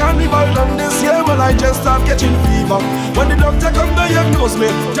soon as carnival done this year, well I just start catching fever. When the doctor come diagnose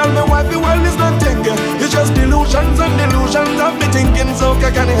me, tell me why the world is not thinking. It's just delusions and delusions of me thinking, so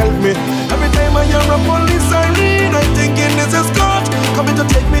can you help me? Every time I hear a police siren, I'm thinking this is God coming to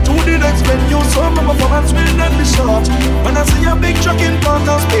take me to the next venue, so my performance will not be short. When I see a big truck in Port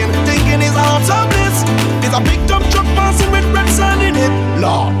of Spain, thinking his heart's a bliss. It's a big dump truck passing with red sun in it.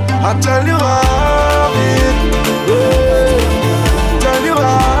 Lord, I tell you how it, tell you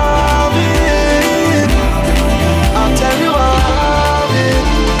how it, I tell you how it,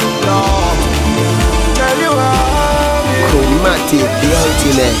 Lord, tell you how it. Chromatic, the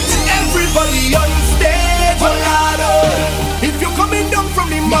ultimate. Everybody on stage, oh God, oh. If you're coming down from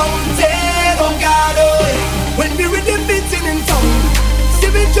the mountain, oh God, oh. When the rhythm beating in town, see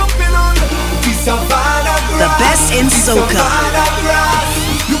me jumping on the savannah grass. The best in soca.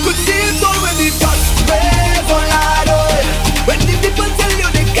 You could see it already touched, wave, oh God, oh. When the people tell you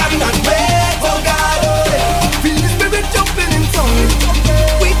they cannot wave, oh God, oh. Feel the spirit jumping in town.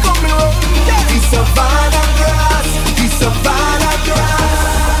 We coming on the savannah grass, the savannah grass.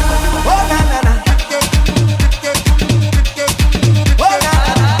 Oh na na na. Oh na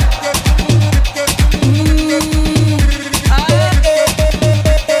na na.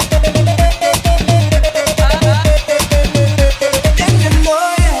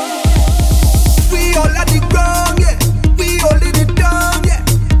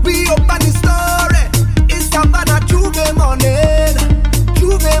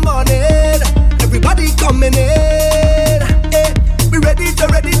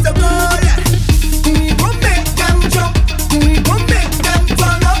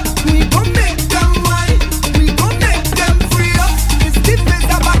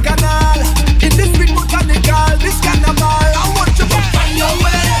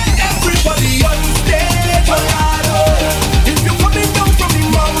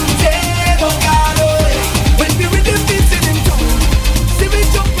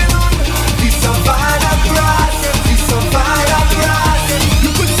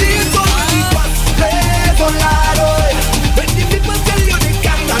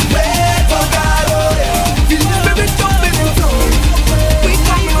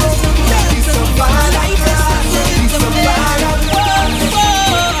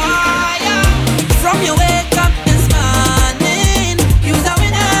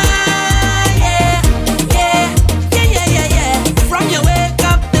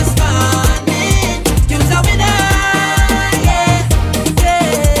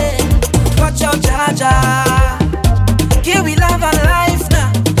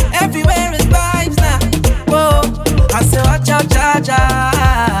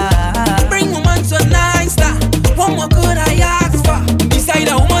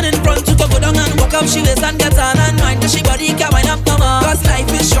 up she waist and get on and wine, she body can't wind up no more. Cause life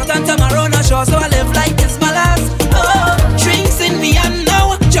is short and tomorrow not sure, so I live like it's my last. Oh, drinks in me and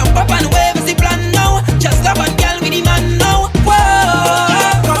now, jump up and wave is the plan now. Just love and girl with the man now.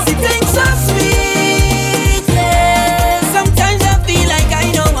 Whoa, cause the things so sweet, yeah. Sometimes I feel like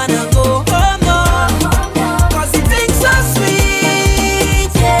I don't wanna go home, no. Cause the things so sweet,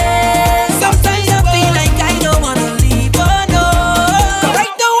 yeah. Sometimes I feel like I don't wanna leave, oh no. But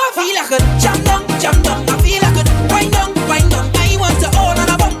right now I feel like a jam down. I feel like a wind down. I want to own on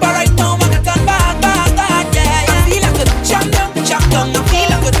a bumper right now, I can turn back, yeah. I feel like a jam down. I feel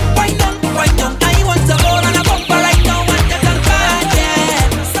like a wind down. I want to own on a bumper right now, I can turn back, yeah.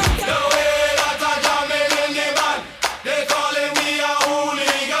 The way that I jamming in the band, they calling me a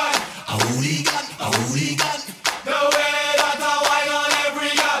hooligan. A hooligan. The way that I wine on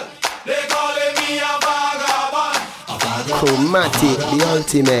every girl, they calling me a vagabond. Chromatic, the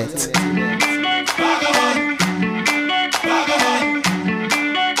ultimate.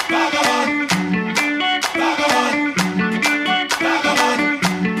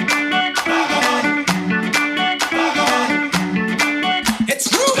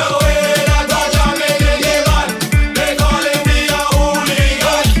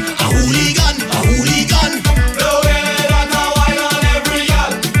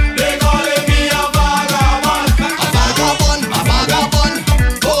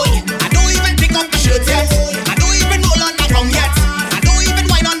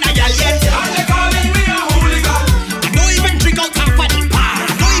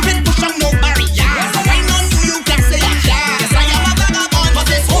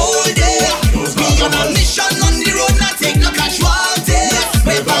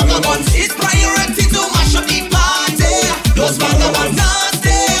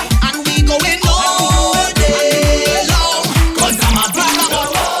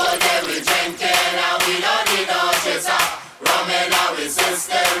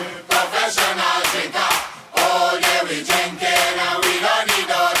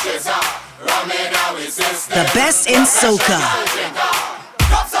 The best in soca.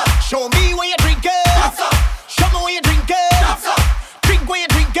 Show me where you drinking. Show me where you drinking. Drink where you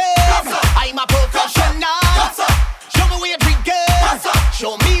drinking. I'm a professional. Show me where you drinking.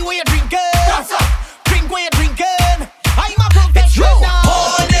 Show me where you drinking. Drink where you drinking. I'm a professional.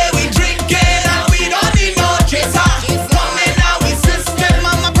 All day we drinking and we don't need no chaser. Coming out with system.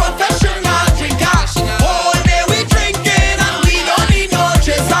 I'm a professional drinker. All day we drinking and we don't need no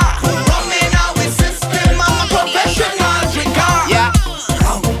chaser. Coming out with system. I'm a professional drinker. Yeah,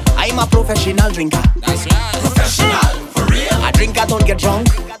 I'm a professional drinker. That's right. Professional, for real. I drink, I don't get drunk.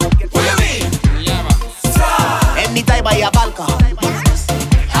 What do you mean? Anytime I have alcohol,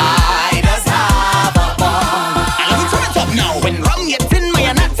 I just have a ball. And let me turn it up now. When rum gets in my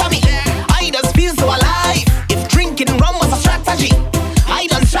anatomy, I just feel so alive. If drinking rum was a strategy, I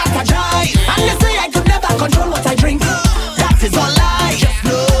done strategize. And they say I could never control what I drink. That is all I just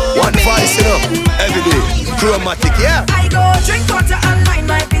know. One voice, you know, every day. Chromatic, yeah. I go drink water and mind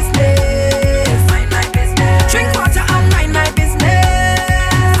my business. Drink water and mind my business.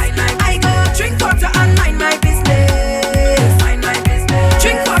 I go drink water and mind my business.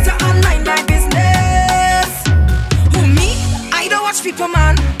 Drink water and mind my business. Who me? I don't watch people,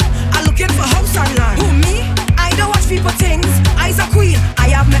 man. I'm looking for house and land. Who me? I don't watch people things. I's a queen. I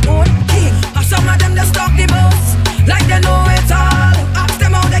have my own king. But some of them just talk the most, like they know it all. Ask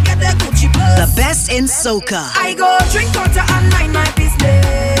them how they get their Gucci purse. The best in soca. I go drink water and mind my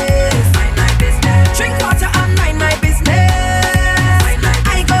business. Drink water and mind my business.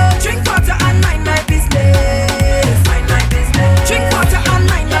 I go drink water and mind my business. Drink water and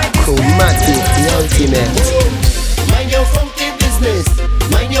mind my business. Chromatic, the ultimate. Mind your funky business.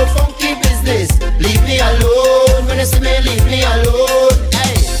 Mind your funky business. Leave me alone. When you see me, leave me alone.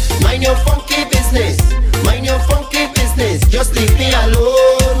 Hey, mind your funky business. Mind your funky business. Just leave me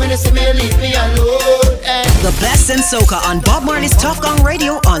alone. When you see me, leave me alone. Hey. The best in soca on Bob Marley's Tuff Gong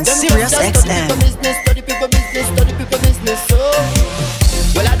Radio on Sirius XM. Study people business, so.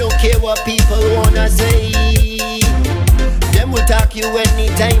 Well, I don't care what people wanna say. Them will talk you any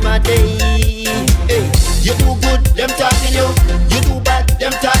time of day. Hey, you do good, them talking you. You do bad,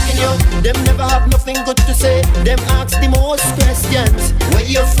 them talking you. Them never have nothing good to say. Them ask the most questions. Where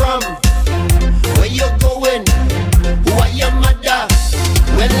you from? Where you going? Who are your mother?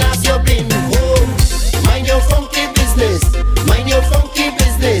 When last you been home? Mind your funky business. Mind your funky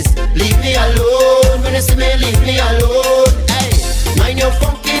business. Leave me alone. When you see me, leave me alone. Hey, mind your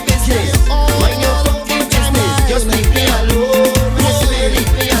funky business. Mind your funky business. Just leave me alone. When you see me,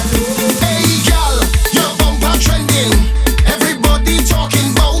 leave me alone. Hey, girl, your bumper trending. Everybody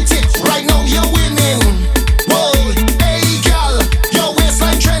talking about it. Right now you're winning.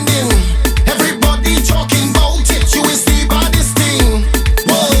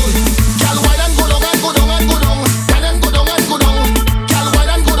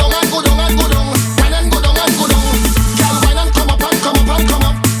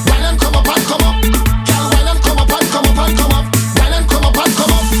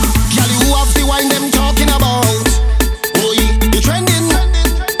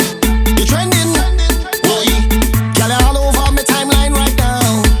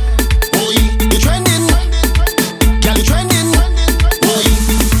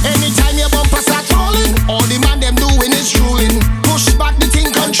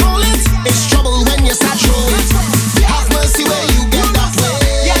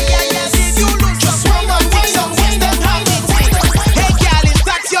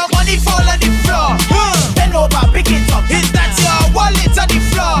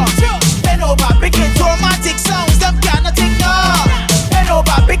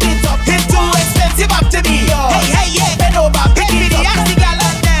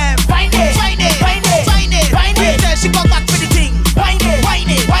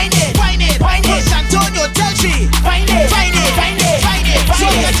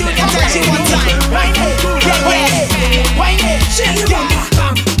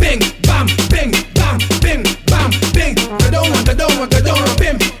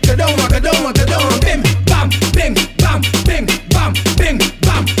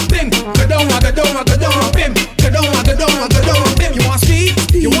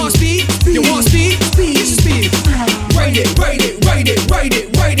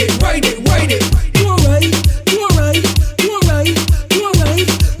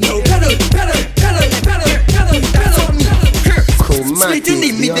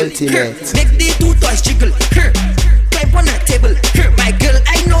 the ultimate. Make the two toys jiggle. Climb on a table. My girl,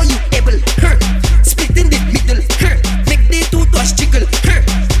 I know you able. Split in the middle. Make the two toys jiggle.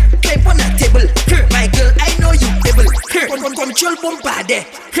 Climb on a table. My girl, I know you able. Control bumper there.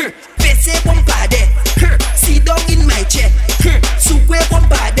 Face bumper there. Sit down in my chair. Sukwe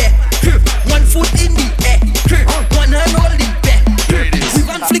bumper there. One foot in the air. One hand on the bed. We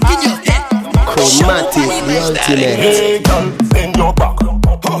want flick in your head. Chromatic, the ultimate. Hey girl, bend your back.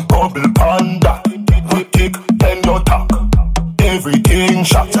 Bubble panda. Kick, bend your tack. Everything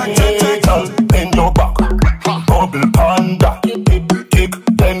shot. Hey girl, bend your back. Bubble panda. Kick,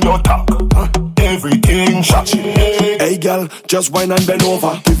 bend your tack. Everything shot. Hey girl, just whine and bend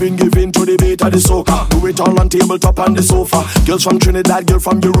over. Giving to the beat of the soca. Do it all on tabletop on the sofa. Girls from Trinidad, girl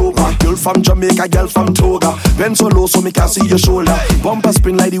from Europa. Girl from Jamaica, girl from Toga. Bend so low so me can see your shoulder. Bumper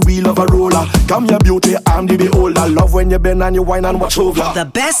spin like the wheel of a roller. Come your beauty, I'm the beholder. Love when you bend and you whine and watch over. The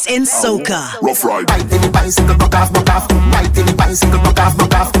best in soca. Rough ride. Right in the bicycle, buck off, buck off. Right in the bicycle, buck off,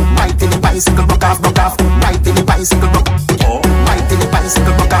 buck off. Right in the bicycle, buck off, buck off. Right in the bicycle, buck off. Right in the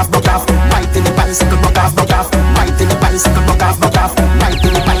bicycle, buck off, buck off. Right in the bicycle, buck off, buck off. Right in the bicycle, buck off, buck off. Right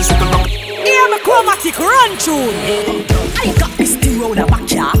in the bicycle, buck off. Hear my Chromatic run tune. I got this thing round the back,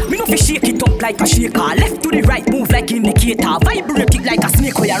 yeah. Me no fi shake it up like a shaker. Left to the right, move like indicator. Vibrate it like a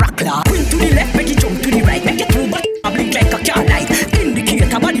snake or a rockler. Queen to the left, make it jump to the right. Make it move back, blink like a car light.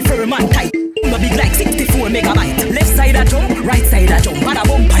 Indicator, body firm and tight. No big like 64 megabyte. Left side a jump, right side a jump. Bada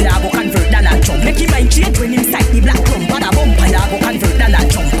bumper, ya go convert than a jump. Make him mind change when inside the black drum. Bada bumper, ya go convert than a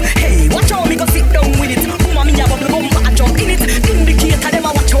jump. Hey, watch how me go sit down with it. Boom, me a bubble bumper a jump in it. Indicator, them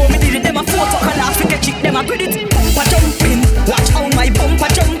a watch how me did it. Them a photo color, forget it, them a credit. Bumper jumping, watch how my bumper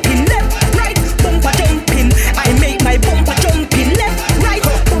jumping. Left, right, bumper jumping. I make my bumper jumping. Left, right,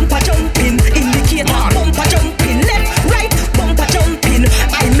 bumper jumping. Indicator, bumper jumping. Left, right, bumper jumping.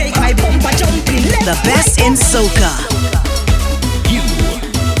 I make my bumper jumping. Left, the best in soca.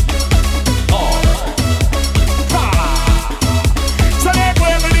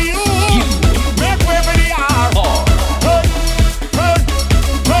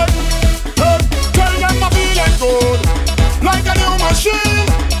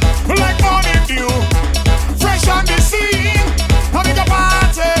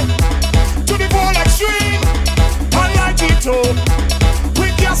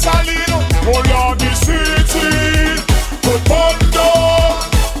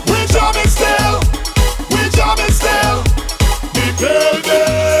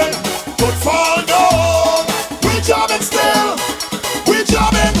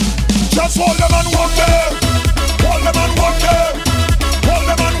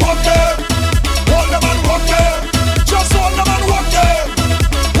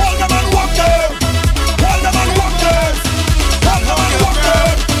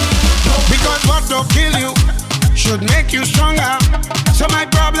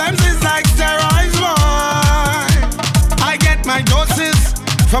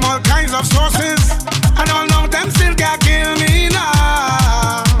 From all kinds of sources, and all know them still can't kill me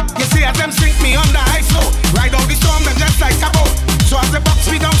now. You see, as them sink me under high flow, ride out the storm, them just like a boat. So as the box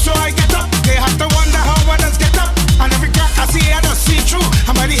me down, so I get up. They have to wonder how others get up. And every crack I see, I just see through.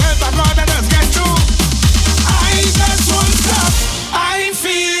 And by the help of God, I just get through. I just won't stop. I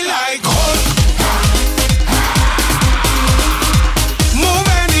feel like hope.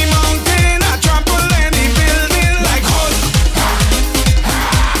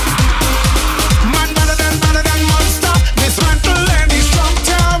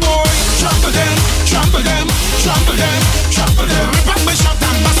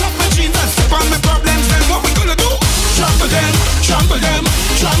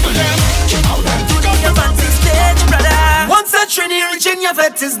 Trini reaching your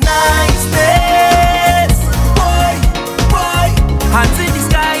vet is niceness. Boy, boy, hands in the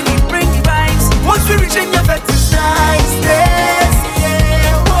sky, we bring the vibes. Once we reaching your vet is niceness.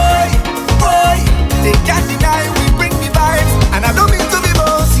 Yeah, boy, boy, they can't deny we bring the vibes. And I don't mean to be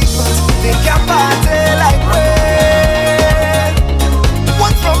bossy, but they can't party like we.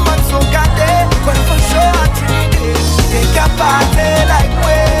 One from one so got there, but for sure Trini, they can't party like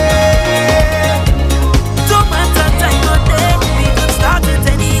we. Don't matter time or day.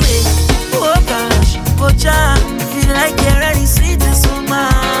 Feel like you're ready, sweet as so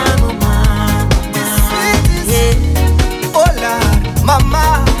man, oh man, yeah. Oh Lord, mama,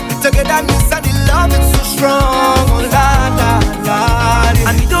 together me and the love is so strong.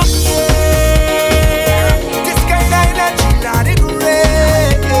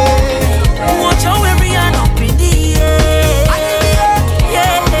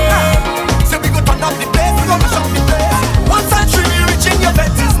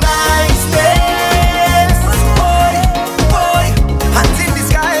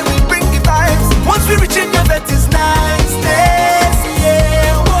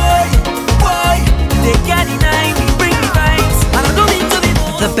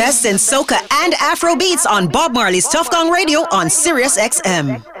 best in soca and Afro beats on Bob Marley's Tuff Gong Radio on Sirius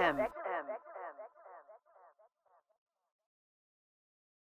XM.